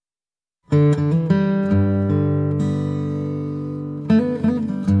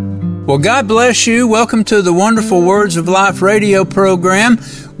Well, God bless you. Welcome to the Wonderful Words of Life radio program.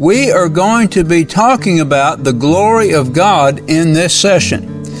 We are going to be talking about the glory of God in this session.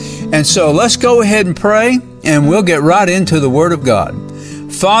 And so let's go ahead and pray, and we'll get right into the Word of God.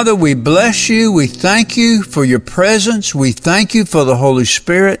 Father, we bless you. We thank you for your presence. We thank you for the Holy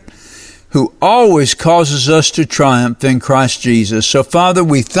Spirit, who always causes us to triumph in Christ Jesus. So, Father,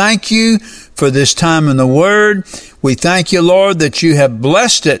 we thank you for this time in the Word. We thank you, Lord, that you have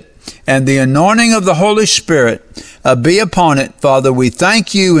blessed it, and the anointing of the Holy Spirit be upon it. Father, we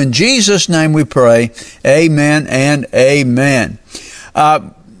thank you. In Jesus' name we pray. Amen and amen.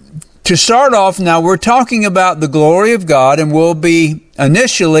 To start off now, we're talking about the glory of God, and we'll be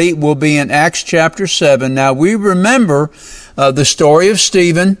in Acts chapter 7. Now, we remember the story of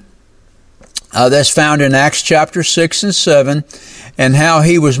Stephen. That's found in Acts chapter 6 and 7, and how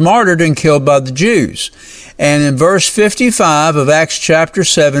he was martyred and killed by the Jews. And in verse 55 of Acts chapter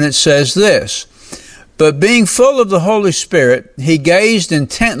 7, it says this: "But being full of the Holy Spirit, he gazed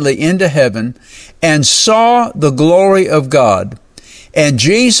intently into heaven and saw the glory of God, and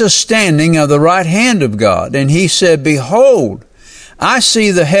Jesus standing at the right hand of God. And he said, Behold, I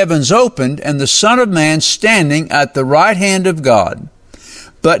see the heavens opened, and the Son of Man standing at the right hand of God.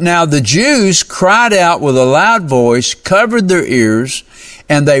 But now the Jews cried out with a loud voice, covered their ears,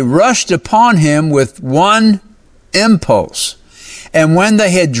 and they rushed upon him with one impulse. And when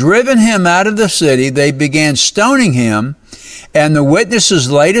they had driven him out of the city, they began stoning him, and the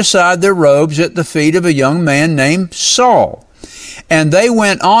witnesses laid aside their robes at the feet of a young man named Saul. And they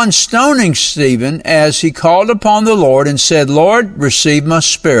went on stoning Stephen as he called upon the Lord and said, Lord, receive my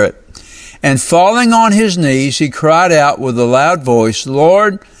spirit. And falling on his knees, he cried out with a loud voice,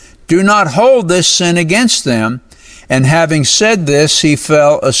 Lord, do not hold this sin against them. And having said this, he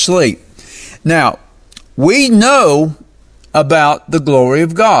fell asleep." Now, we know about the glory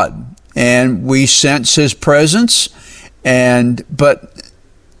of God, and we sense his presence, but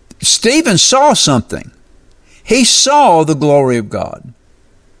Stephen saw something. He saw the glory of God.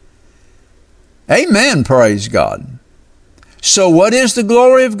 Amen, praise God. So what is the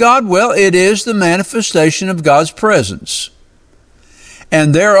glory of God? Well, it is the manifestation of God's presence.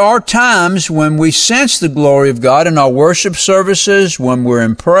 And there are times when we sense the glory of God in our worship services, when we're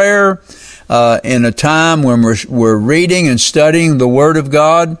in prayer, in a time when we're reading and studying the Word of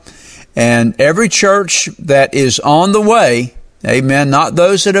God. And every church that is on the way, amen, not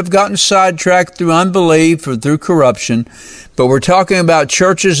those that have gotten sidetracked through unbelief or through corruption, but we're talking about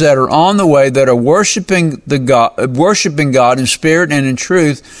churches that are on the way, that are worshiping God in spirit and in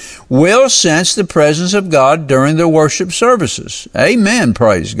truth, will sense the presence of God during their worship services. Amen,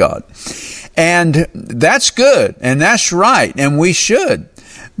 praise God. And that's good, and that's right, and we should.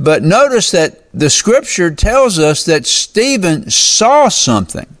 But notice that the Scripture tells us that Stephen saw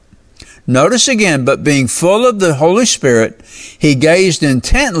something. Notice again, but being full of the Holy Spirit, he gazed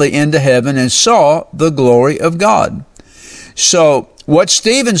intently into heaven and saw the glory of God. So what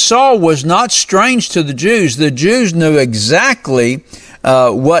Stephen saw was not strange to the Jews. The Jews knew exactly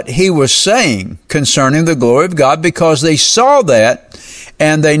what he was saying concerning the glory of God, because they saw that,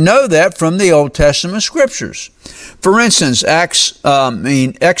 and they know that from the Old Testament Scriptures. For instance,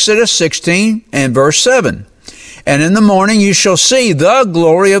 Exodus 16 and verse 7. "And in the morning you shall see the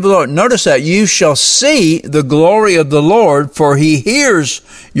glory of the Lord." Notice that. You shall see the glory of the Lord, for he hears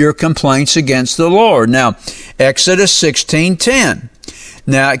your complaints against the Lord. Now, Exodus 16:10.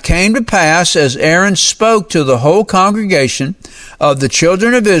 "Now it came to pass, as Aaron spoke to the whole congregation of the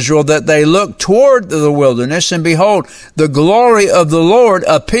children of Israel, that they looked toward the wilderness, and behold, the glory of the Lord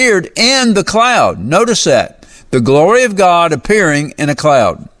appeared in the cloud." Notice that. The glory of God appearing in a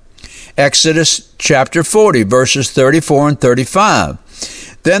cloud. Exodus chapter 40, verses 34 and 35.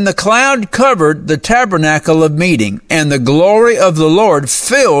 "Then the cloud covered the tabernacle of meeting, and the glory of the Lord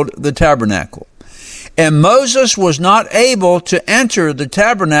filled the tabernacle. And Moses was not able to enter the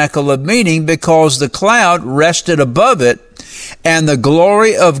tabernacle of meeting, because the cloud rested above it, and the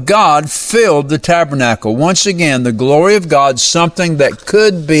glory of God filled the tabernacle." Once again, the glory of God, something that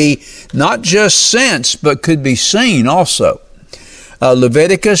could be not just sensed, but could be seen also.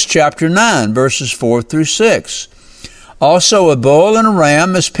 Leviticus chapter 9, verses 4 through 6. "Also a bull and a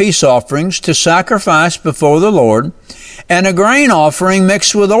ram as peace offerings to sacrifice before the Lord, and a grain offering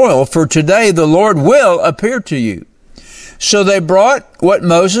mixed with oil, for today the Lord will appear to you." So they brought what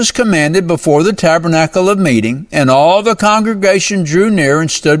Moses commanded before the tabernacle of meeting, and all the congregation drew near and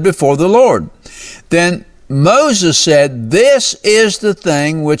stood before the Lord. Then Moses said, "This is the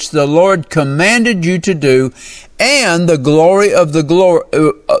thing which the Lord commanded you to do, and the glory of the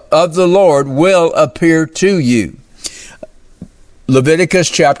Lord will appear to you." Leviticus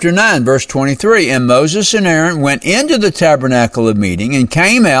chapter 9, verse 23, and Moses and Aaron went into the tabernacle of meeting and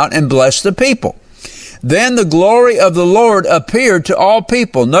came out and blessed the people. Then the glory of the Lord appeared to all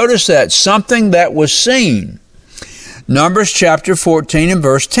people. Notice that, something that was seen. Numbers chapter 14 and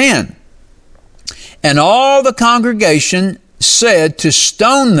verse 10. And all the congregation said to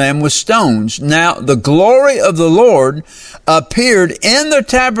stone them with stones. Now the glory of the Lord appeared in the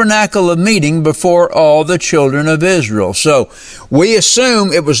tabernacle of meeting before all the children of Israel. So we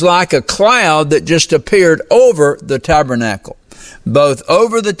assume it was like a cloud that just appeared over the tabernacle, both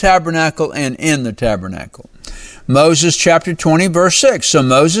over the tabernacle and in the tabernacle. Moses chapter 20 verse 6. So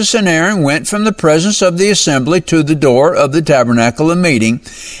Moses and Aaron went from the presence of the assembly to the door of the tabernacle of meeting,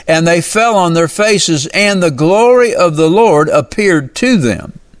 and they fell on their faces, and the glory of the Lord appeared to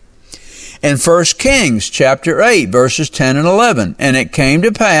them. In 1 Kings chapter 8 verses 10 and 11. And it came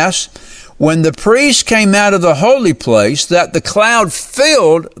to pass, when the priest came out of the holy place, that the cloud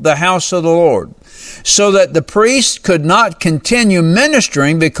filled the house of the Lord, so that the priest could not continue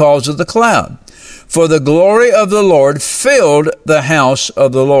ministering because of the cloud. For the glory of the Lord filled the house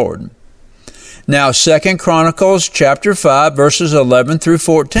of the Lord. Now 2 Chronicles chapter 5 verses 11 through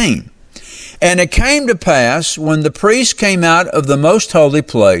 14. And it came to pass, when the priest came out of the most holy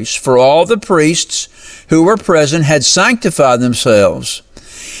place, for all the priests who were present had sanctified themselves,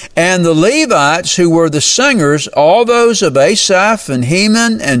 and the Levites who were the singers, all those of Asaph and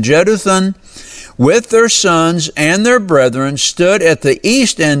Heman and Jeduthun, with their sons and their brethren, stood at the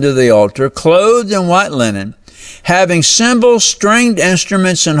east end of the altar, clothed in white linen, having cymbals, stringed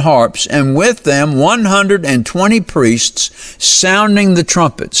instruments, and harps, and with them 120 priests sounding the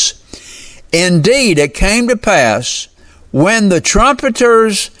trumpets. Indeed, it came to pass, when the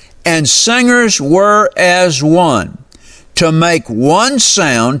trumpeters and singers were as one, to make one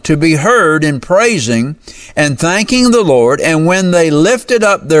sound to be heard in praising and thanking the Lord. And when they lifted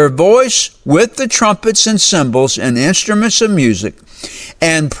up their voice with the trumpets and cymbals and instruments of music,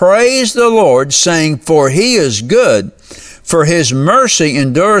 and praised the Lord, saying, For he is good, for his mercy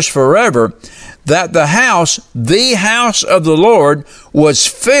endures forever, that the house of the Lord, was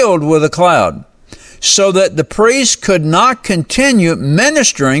filled with a cloud, so that the priest could not continue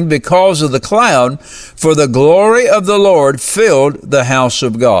ministering because of the cloud, for the glory of the Lord filled the house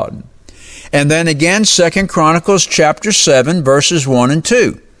of God. And then again, 2 Chronicles chapter 7, verses 1 and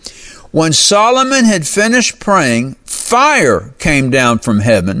 2. When Solomon had finished praying, fire came down from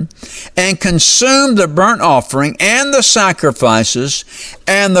heaven and consumed the burnt offering and the sacrifices,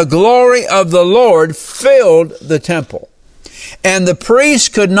 and the glory of the Lord filled the temple. And the priests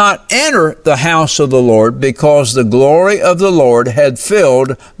could not enter the house of the Lord, because the glory of the Lord had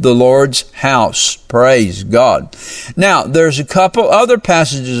filled the Lord's house. Praise God. Now, there's a couple other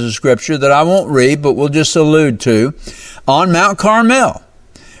passages of Scripture that I won't read, but we'll just allude to. On Mount Carmel,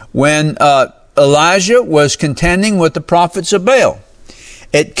 when Elijah was contending with the prophets of Baal,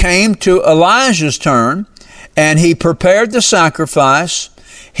 it came to Elijah's turn, and he prepared the sacrifice.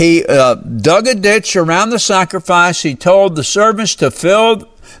 He dug a ditch around the sacrifice. He told the servants to fill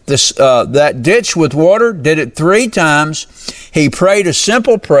that ditch with water, did it 3 times. He prayed a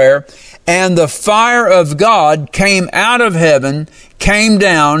simple prayer, and the fire of God came out of heaven, came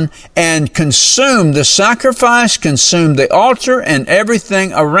down, and consumed the sacrifice, consumed the altar, and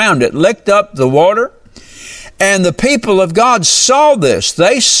everything around it, licked up the water. And the people of God saw this.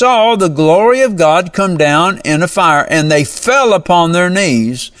 They saw the glory of God come down in a fire, and they fell upon their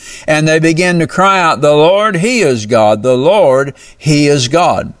knees, and they began to cry out, The Lord, He is God. The Lord, He is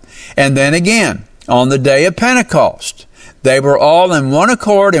God. And then again, on the day of Pentecost, they were all in one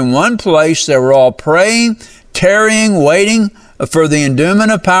accord, in one place. They were all praying, tarrying, waiting for the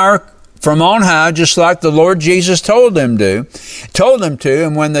endowment of power from on high, just like the Lord Jesus told them to.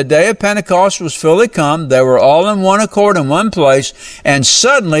 And when the day of Pentecost was fully come, they were all in one accord in one place, and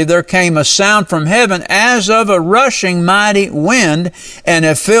suddenly there came a sound from heaven as of a rushing mighty wind, and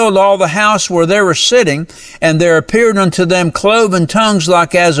it filled all the house where they were sitting. And there appeared unto them cloven tongues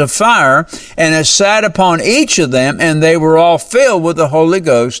like as of fire, and it sat upon each of them, and they were all filled with the Holy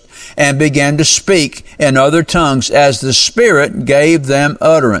Ghost, and began to speak in other tongues as the Spirit gave them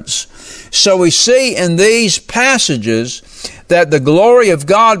utterance. So we see in these passages that the glory of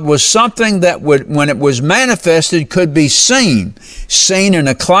God was something that would, when it was manifested, could be seen. Seen in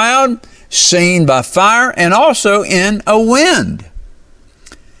a cloud, seen by fire, and also in a wind.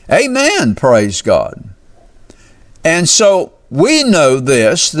 Amen, praise God. And so we know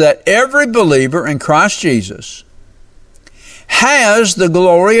this, that every believer in Christ Jesus has the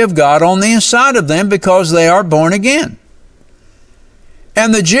glory of God on the inside of them because they are born again.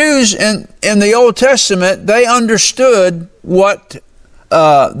 And the Jews in the Old Testament, they understood what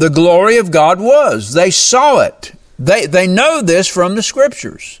the glory of God was. They saw it. They know this from the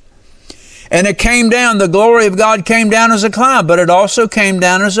Scriptures. And it came down, the glory of God came down as a cloud, but it also came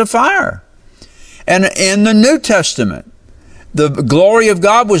down as a fire. And in the New Testament, the glory of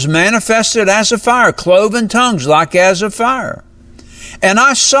God was manifested as a fire, cloven tongues like as a fire. And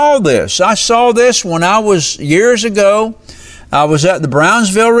I saw this. I saw this when I was, years ago, I was at the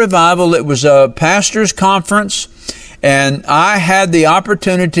Brownsville Revival. It was a pastor's conference, and I had the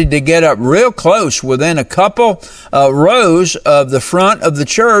opportunity to get up real close within a couple rows of the front of the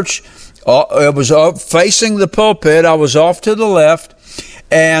church. It was facing the pulpit. I was off to the left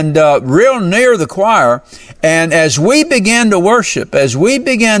and real near the choir. And as we began to worship, as we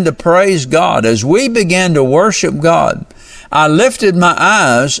began to praise God, as we began to worship God, I lifted my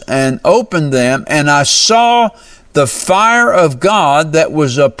eyes and opened them, and I saw the fire of God that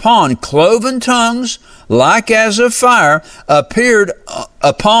was upon cloven tongues, like as of fire, appeared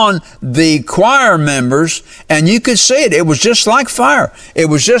upon the choir members, and you could see it. It was just like fire. It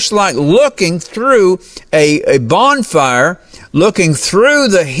was just like looking through a bonfire, looking through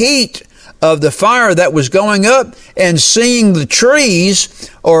the heat of the fire that was going up and seeing the trees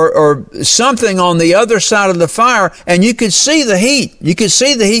or something on the other side of the fire, and you could see the heat. You could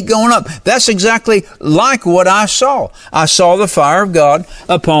see the heat going up. That's exactly like what I saw. I saw the fire of God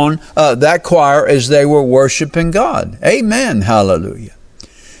upon that choir as they were worshiping God. Amen. Hallelujah.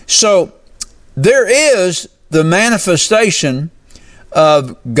 So there is the manifestation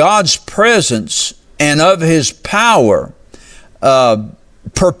of God's presence and of His power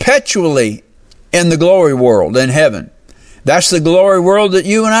perpetually in the glory world in heaven. That's the glory world that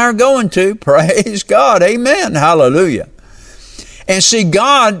you and I are going to. Praise God. Amen. Hallelujah. And see,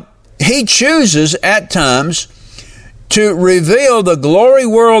 God, He chooses at times to reveal the glory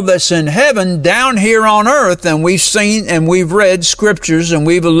world that's in heaven down here on earth. And we've seen and we've read scriptures and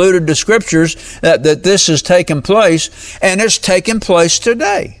we've alluded to scriptures that this has taken place, and it's taken place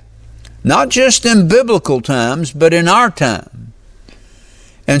today. Not just in biblical times, but in our time.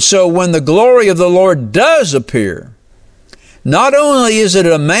 And so when the glory of the Lord does appear, not only is it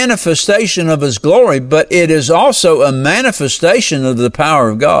a manifestation of His glory, but it is also a manifestation of the power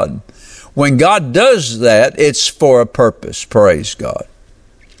of God. When God does that, it's for a purpose. Praise God.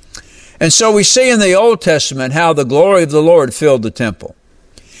 And so we see in the Old Testament how the glory of the Lord filled the temple.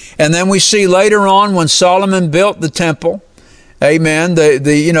 And then we see later on when Solomon built the temple, amen,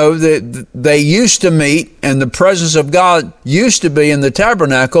 they used to meet, and the presence of God used to be in the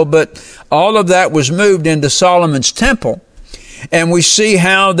tabernacle, but all of that was moved into Solomon's temple. And we see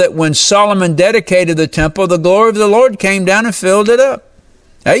how that when Solomon dedicated the temple, the glory of the Lord came down and filled it up.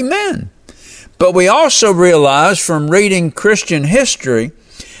 Amen. But we also realize from reading Christian history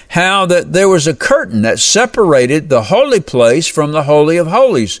how that there was a curtain that separated the holy place from the Holy of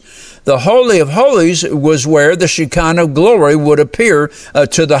Holies. The Holy of Holies was where the Shekinah glory would appear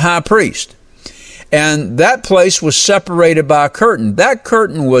to the high priest. And that place was separated by a curtain. That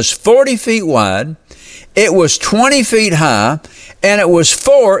curtain was 40 feet wide, it was 20 feet high, and it was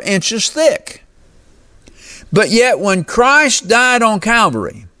 4 inches thick. But yet when Christ died on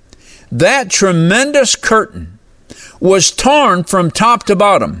Calvary, that tremendous curtain was torn from top to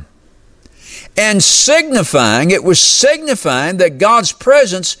bottom, and it was signifying that God's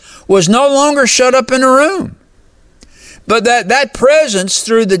presence was no longer shut up in a room, but that presence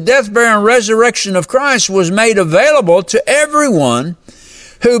through the death, burial, and resurrection of Christ was made available to everyone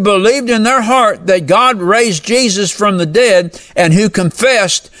who believed in their heart that God raised Jesus from the dead and who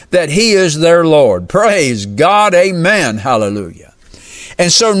confessed that He is their Lord. Praise God. Amen. Hallelujah.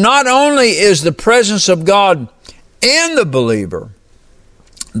 And so not only is the presence of God in the believer,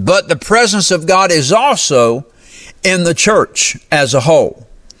 but the presence of God is also in the church as a whole.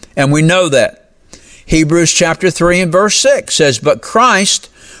 And we know that. Hebrews chapter 3 and verse 6 says, "But Christ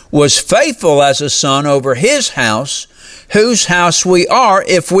was faithful as a son over His house, whose house we are,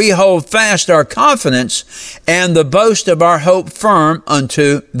 if we hold fast our confidence and the boast of our hope firm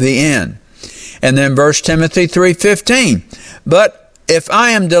unto the end." And then 1 Timothy 3:15, "But if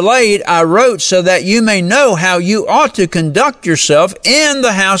I am delayed, I wrote so that you may know how you ought to conduct yourself in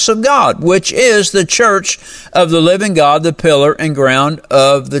the house of God, which is the church of the living God, the pillar and ground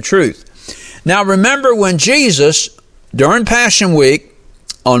of the truth." Now remember when Jesus, during Passion Week,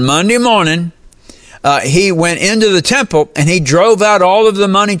 on Monday morning, he went into the temple and he drove out all of the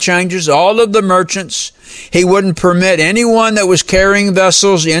money changers, all of the merchants. He wouldn't permit anyone that was carrying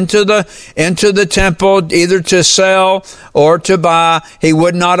vessels into the temple either to sell or to buy. He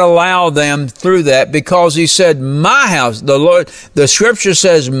would not allow them through that, because he said, my house, the scripture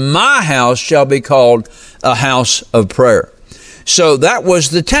says, my house shall be called a house of prayer. So that was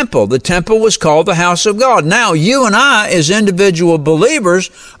the temple. The temple was called the house of God. Now, you and I, as individual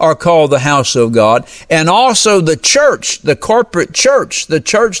believers, are called the house of God. And also the church, the corporate church,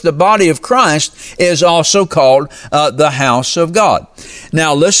 the body of Christ, is also called the house of God.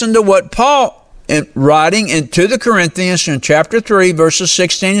 Now, listen to what Paul, writing into the Corinthians in chapter 3, verses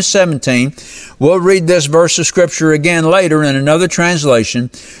 16 and 17. We'll read this verse of scripture again later in another translation.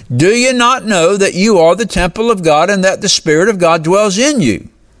 Do you not know that you are the temple of God and that the Spirit of God dwells in you?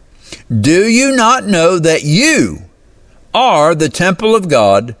 Do you not know that you are the temple of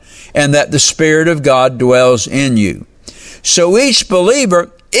God and that the Spirit of God dwells in you? So each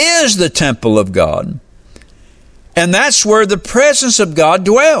believer is the temple of God, and that's where the presence of God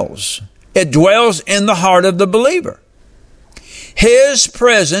dwells. It dwells in the heart of the believer. His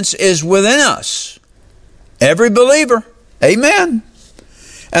presence is within us. Every believer. Amen.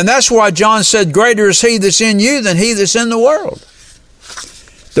 And that's why John said, greater is he that's in you than he that's in the world.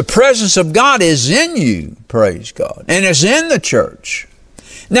 The presence of God is in you, praise God, and it's in the church.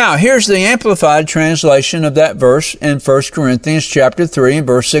 Now, here's the Amplified translation of that verse in 1 Corinthians chapter 3 and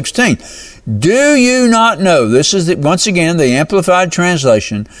verse 16. Do you not know, this is once again the Amplified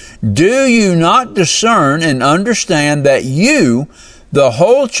translation, do you not discern and understand that you, the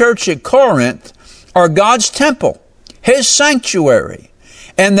whole church at Corinth, are God's temple, His sanctuary,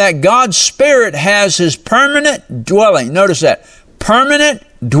 and that God's Spirit has His permanent dwelling, notice that, permanent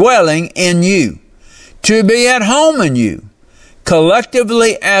dwelling in you, to be at home in you,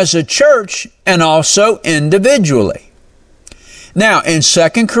 collectively as a church and also individually. Now, in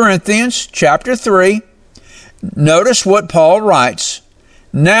 2 Corinthians chapter 3, notice what Paul writes.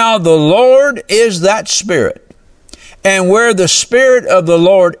 Now the Lord is that Spirit, and where the Spirit of the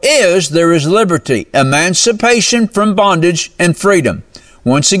Lord is, there is liberty, emancipation from bondage and freedom.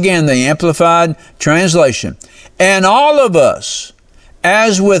 Once again, the Amplified translation. And all of us,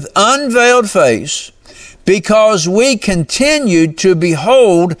 as with unveiled face, because we continued to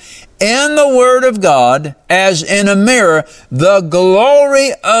behold in the Word of God, as in a mirror, the glory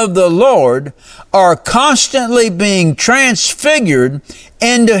of the Lord, are constantly being transfigured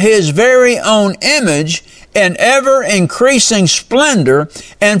into His very own image in ever increasing splendor,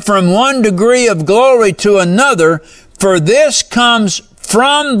 and from one degree of glory to another, for this comes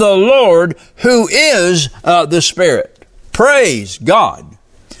from the Lord, who is the Spirit. Praise God.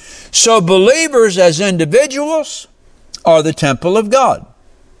 So believers as individuals are the temple of God.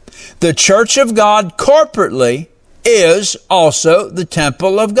 The church of God corporately is also the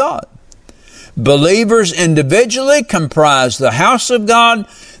temple of God. Believers individually comprise the house of God.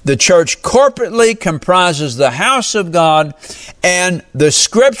 The church corporately comprises the house of God. And the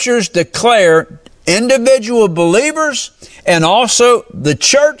scriptures declare individual believers and also the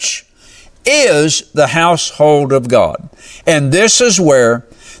church is the household of God. And this is where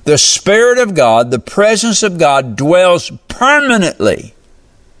the Spirit of God, the presence of God, dwells permanently.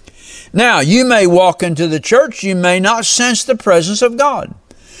 Now, you may walk into the church, you may not sense the presence of God.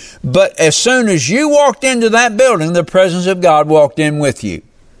 But as soon as you walked into that building, the presence of God walked in with you.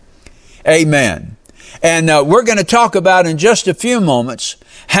 Amen. And we're going to talk about in just a few moments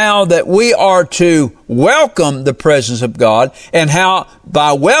how that we are to welcome the presence of God, and how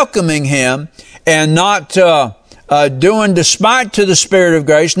by welcoming Him and not doing despite to the Spirit of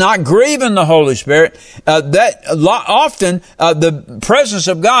grace, not grieving the Holy Spirit, often the presence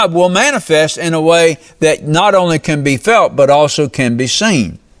of God will manifest in a way that not only can be felt, but also can be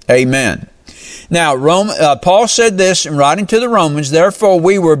seen. Amen. Now, Paul said this in writing to the Romans, therefore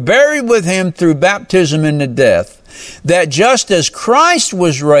we were buried with Him through baptism into death, that just as Christ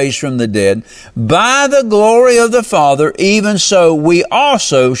was raised from the dead by the glory of the Father, even so we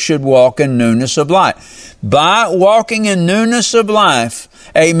also should walk in newness of life. By walking in newness of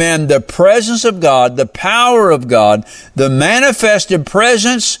life, amen, the presence of God, the power of God, the manifested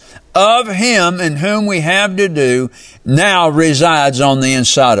presence of Him in whom we have to do now resides on the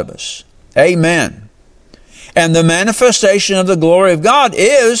inside of us. Amen. And the manifestation of the glory of God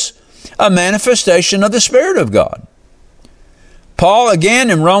is a manifestation of the Spirit of God. Paul again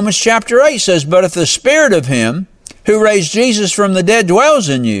in Romans chapter 8 says, but if the Spirit of Him who raised Jesus from the dead dwells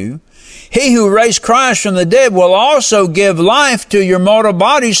in you, He who raised Christ from the dead will also give life to your mortal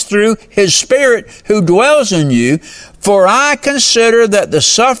bodies through His Spirit who dwells in you. For I consider that the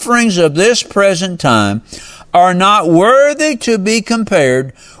sufferings of this present time are not worthy to be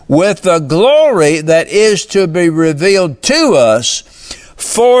compared with the glory that is to be revealed to us.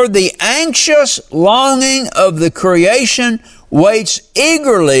 For the anxious longing of the creation waits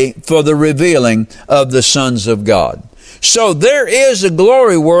eagerly for the revealing of the sons of God. So there is a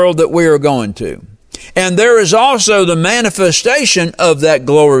glory world that we are going to. And there is also the manifestation of that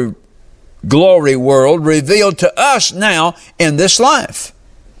glory world revealed to us now in this life.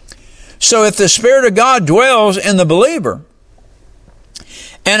 So if the Spirit of God dwells in the believer,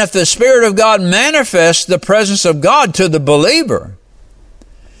 and if the Spirit of God manifests the presence of God to the believer,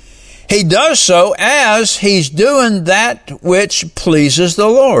 he does so as he's doing that which pleases the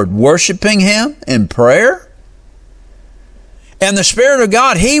Lord, worshiping Him in prayer. And the Spirit of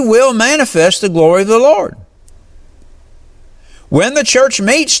God, He will manifest the glory of the Lord. When the church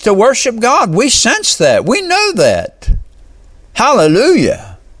meets to worship God, we sense that. We know that.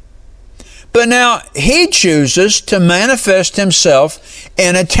 Hallelujah. But now, He chooses to manifest Himself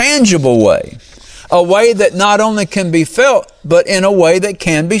in a tangible way. A way that not only can be felt, but in a way that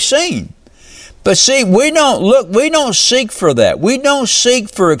can be seen. But see, we don't seek for that. We don't seek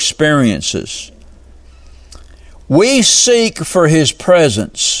for experiences. We seek for His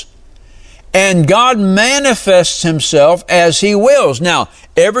presence. And God manifests Himself as He wills. Now,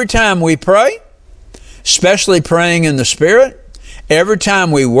 every time we pray, especially praying in the Spirit, every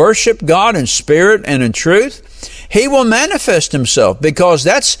time we worship God in spirit and in truth, He will manifest Himself because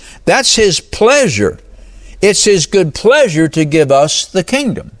that's His pleasure. It's His good pleasure to give us the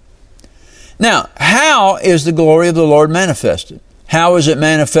kingdom. Now, how is the glory of the Lord manifested? How is it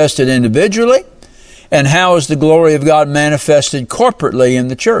manifested individually? And how is the glory of God manifested corporately in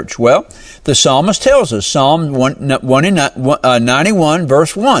the church? Well, the psalmist tells us, Psalm 91,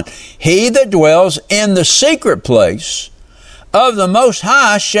 verse 1, He that dwells in the secret place of the Most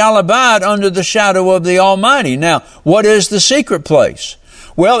High shall abide under the shadow of the Almighty. Now, what is the secret place?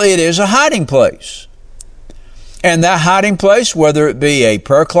 Well, it is a hiding place. And that hiding place, whether it be a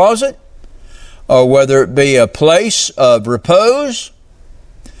prayer closet, or whether it be a place of repose,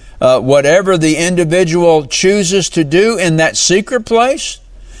 whatever the individual chooses to do in that secret place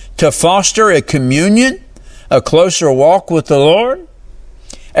to foster a communion, a closer walk with the Lord,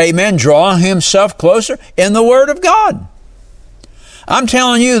 amen, drawing himself closer in the Word of God. I'm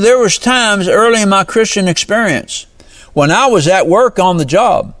telling you, there was times early in my Christian experience when I was at work on the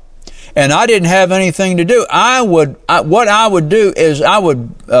job and I didn't have anything to do. What I would do is I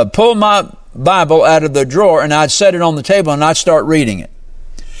would pull my Bible out of the drawer and I'd set it on the table and I'd start reading it.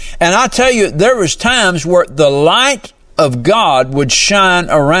 And I tell you, there was times where the light of God would shine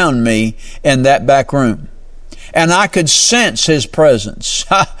around me in that back room. And I could sense His presence.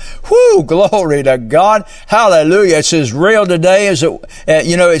 Whoo, glory to God. Hallelujah. It's as real today as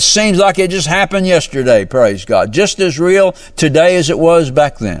it seems like it just happened yesterday, praise God. Just as real today as it was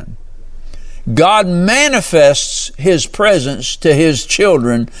back then. God manifests His presence to His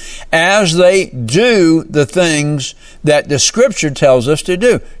children as they do the things that the Scripture tells us to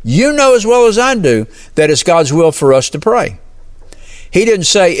do. You know as well as I do that it's God's will for us to pray. He didn't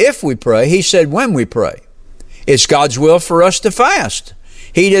say if we pray, He said when we pray. It's God's will for us to fast.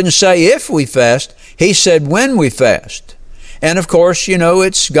 He didn't say if we fast, He said when we fast. And of course,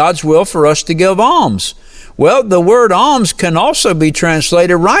 it's God's will for us to give alms. Well, the word alms can also be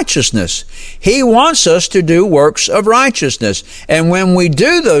translated righteousness. He wants us to do works of righteousness. And when we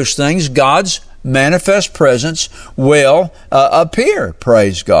do those things, God's manifest presence will appear.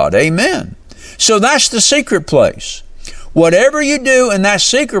 Praise God. Amen. So that's the secret place. Whatever you do in that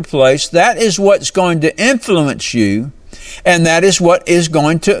secret place, that is what's going to influence you, and that is what is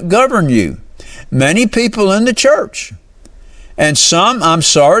going to govern you. Many people in the church, and some, I'm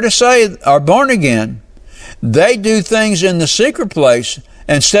sorry to say, are born again. They do things in the secret place,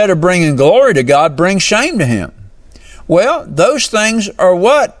 instead of bringing glory to God, bring shame to Him. Well, those things are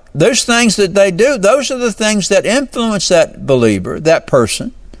what? Those things that they do, those are the things that influence that believer, that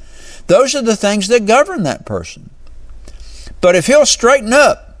person. Those are the things that govern that person. But if he'll straighten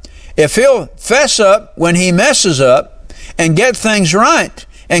up, if he'll fess up when he messes up and get things right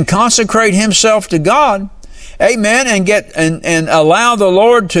and consecrate himself to God, amen, and allow the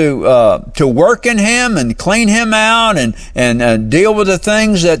Lord to work in him and clean him out and deal with the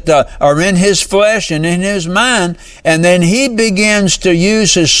things that are in his flesh and in his mind, and then he begins to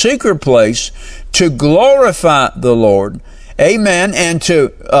use his secret place to glorify the Lord, amen, and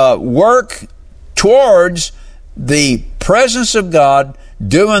to work towards the presence of God,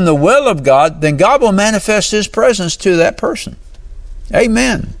 doing the will of God, then God will manifest His presence to that person.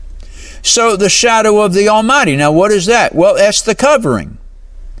 Amen. So the shadow of the Almighty. Now what is that? Well, that's the covering.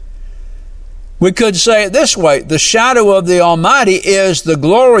 We could say it this way. The shadow of the Almighty is the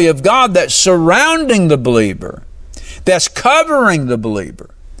glory of God that's surrounding the believer, that's covering the believer.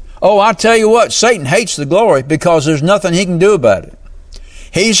 Oh, I tell you what, Satan hates the glory because there's nothing he can do about it.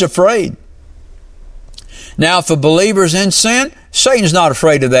 He's afraid. Now, if a believer's in sin, Satan's not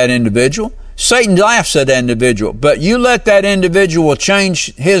afraid of that individual. Satan laughs at that individual. But you let that individual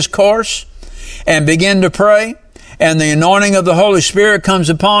change his course and begin to pray, and the anointing of the Holy Spirit comes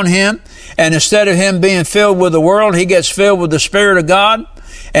upon him, and instead of him being filled with the world, he gets filled with the Spirit of God.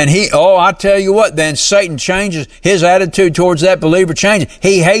 And I tell you what, then Satan changes, his attitude towards that believer changes.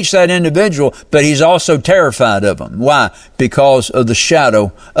 He hates that individual, but he's also terrified of him. Why? Because of the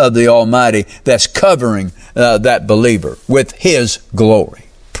shadow of the Almighty that's covering that believer with His glory.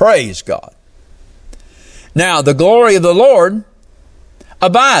 Praise God. Now, the glory of the Lord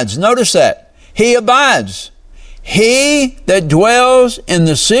abides. Notice that. He abides. He that dwells in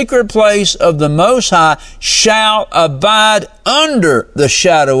the secret place of the Most High shall abide under the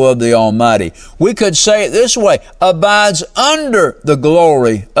shadow of the Almighty. We could say it this way, abides under the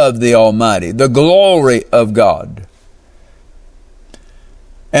glory of the Almighty, the glory of God.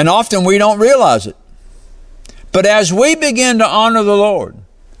 And often we don't realize it. But as we begin to honor the Lord,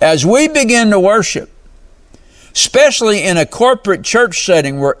 as we begin to worship, especially in a corporate church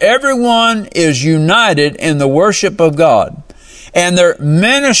setting where everyone is united in the worship of God, and they're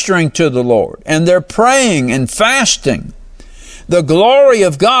ministering to the Lord, and they're praying and fasting, the glory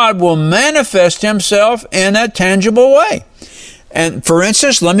of God will manifest Himself in a tangible way. And for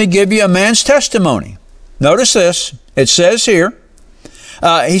instance, let me give you a man's testimony. Notice this. It says here,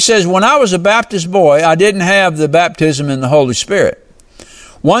 he says, when I was a Baptist boy, I didn't have the baptism in the Holy Spirit.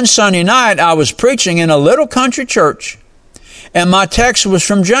 One Sunday night, I was preaching in a little country church, and my text was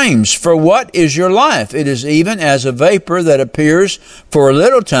from James. For what is your life? It is even as a vapor that appears for a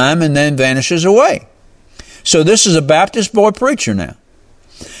little time and then vanishes away. So this is a Baptist boy preacher now.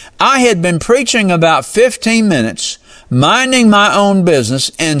 I had been preaching about 15 minutes, minding my own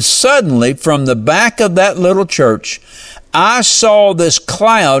business, and suddenly from the back of that little church, I saw this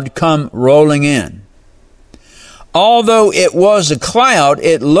cloud come rolling in. Although it was a cloud,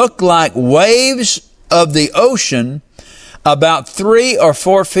 it looked like waves of the ocean about 3 or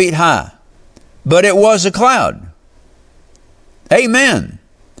 4 feet high. But it was a cloud. Amen.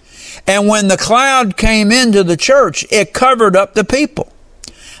 And when the cloud came into the church, it covered up the people.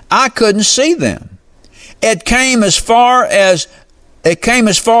 I couldn't see them. It came as far as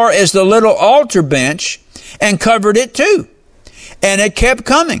the little altar bench and covered it too. And it kept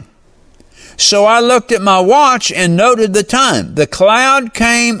coming. So I looked at my watch and noted the time. The cloud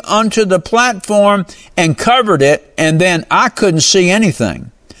came onto the platform and covered it, and then I couldn't see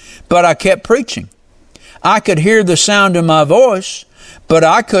anything. But I kept preaching. I could hear the sound of my voice, but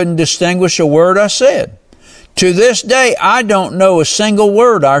I couldn't distinguish a word I said. To this day, I don't know a single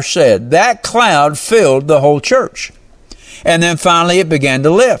word I said. That cloud filled the whole church. And then finally it began to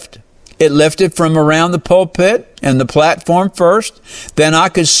lift. It lifted from around the pulpit and the platform first. Then I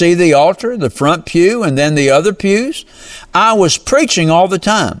could see the altar, the front pew, and then the other pews. I was preaching all the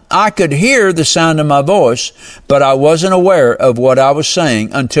time. I could hear the sound of my voice, but I wasn't aware of what I was saying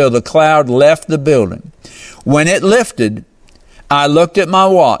until the cloud left the building. When it lifted, I looked at my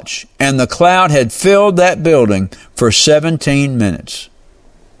watch, and the cloud had filled that building for 17 minutes.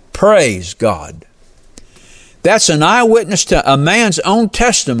 Praise God. That's an eyewitness to a man's own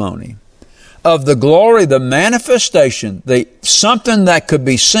testimony of the glory, the manifestation, something that could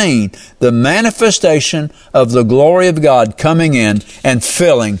be seen, the manifestation of the glory of God coming in and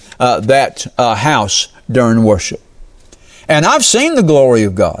filling that house during worship. And I've seen the glory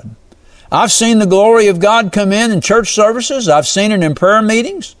of God. I've seen the glory of God come in church services. I've seen it in prayer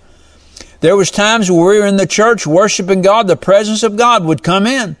meetings. There was times where we were in the church worshiping God, the presence of God would come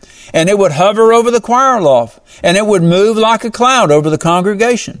in, and it would hover over the choir loft, and it would move like a cloud over the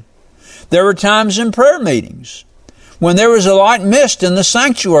congregation. There were times in prayer meetings when there was a light mist in the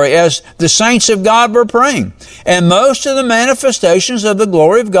sanctuary as the saints of God were praying. And most of the manifestations of the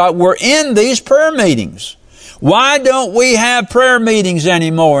glory of God were in these prayer meetings. Why don't we have prayer meetings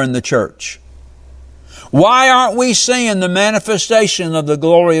anymore in the church? Why aren't we seeing the manifestation of the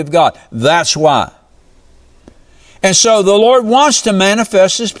glory of God? That's why. And so the Lord wants to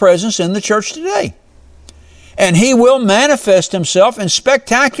manifest His presence in the church today. And He will manifest Himself in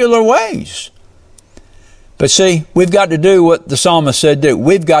spectacular ways. But see, we've got to do what the psalmist said do.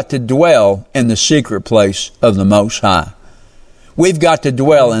 We've got to dwell in the secret place of the Most High. We've got to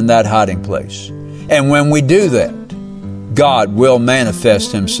dwell in that hiding place. And when we do that, God will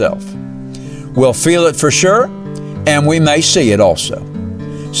manifest Himself. We'll feel it for sure, and we may see it also.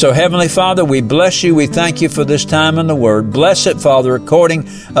 So, Heavenly Father, we bless you. We thank you for this time in the Word. Bless it, Father, according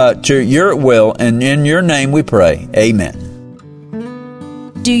to your will, and in your name we pray. Amen.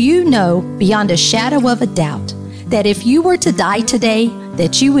 Do you know beyond a shadow of a doubt that if you were to die today,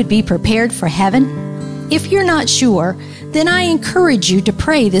 that you would be prepared for heaven? If you're not sure, then I encourage you to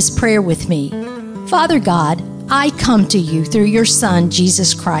pray this prayer with me. Father God, I come to you through your Son,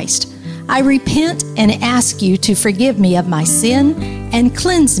 Jesus Christ. I repent and ask you to forgive me of my sin and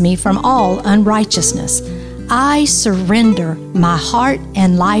cleanse me from all unrighteousness. I surrender my heart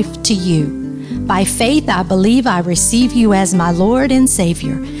and life to you. By faith, I believe I receive you as my Lord and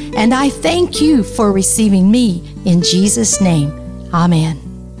Savior, and I thank you for receiving me in Jesus' name. Amen.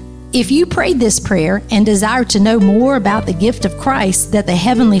 If you prayed this prayer and desire to know more about the gift of Christ that the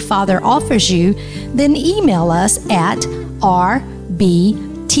Heavenly Father offers you, then email us at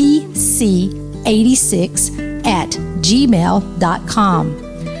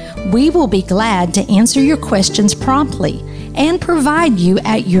rbtc86@gmail.com. We will be glad to answer your questions promptly and provide you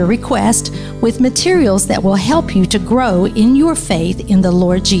at your request with materials that will help you to grow in your faith in the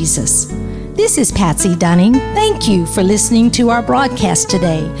Lord Jesus. This is Patsy Dunning. Thank you for listening to our broadcast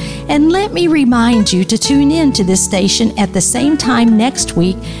today. And let me remind you to tune in to this station at the same time next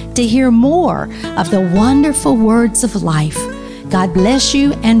week to hear more of the wonderful words of life. God bless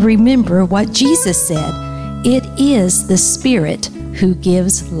you, and remember what Jesus said, it is the Spirit who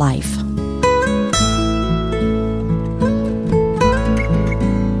gives life.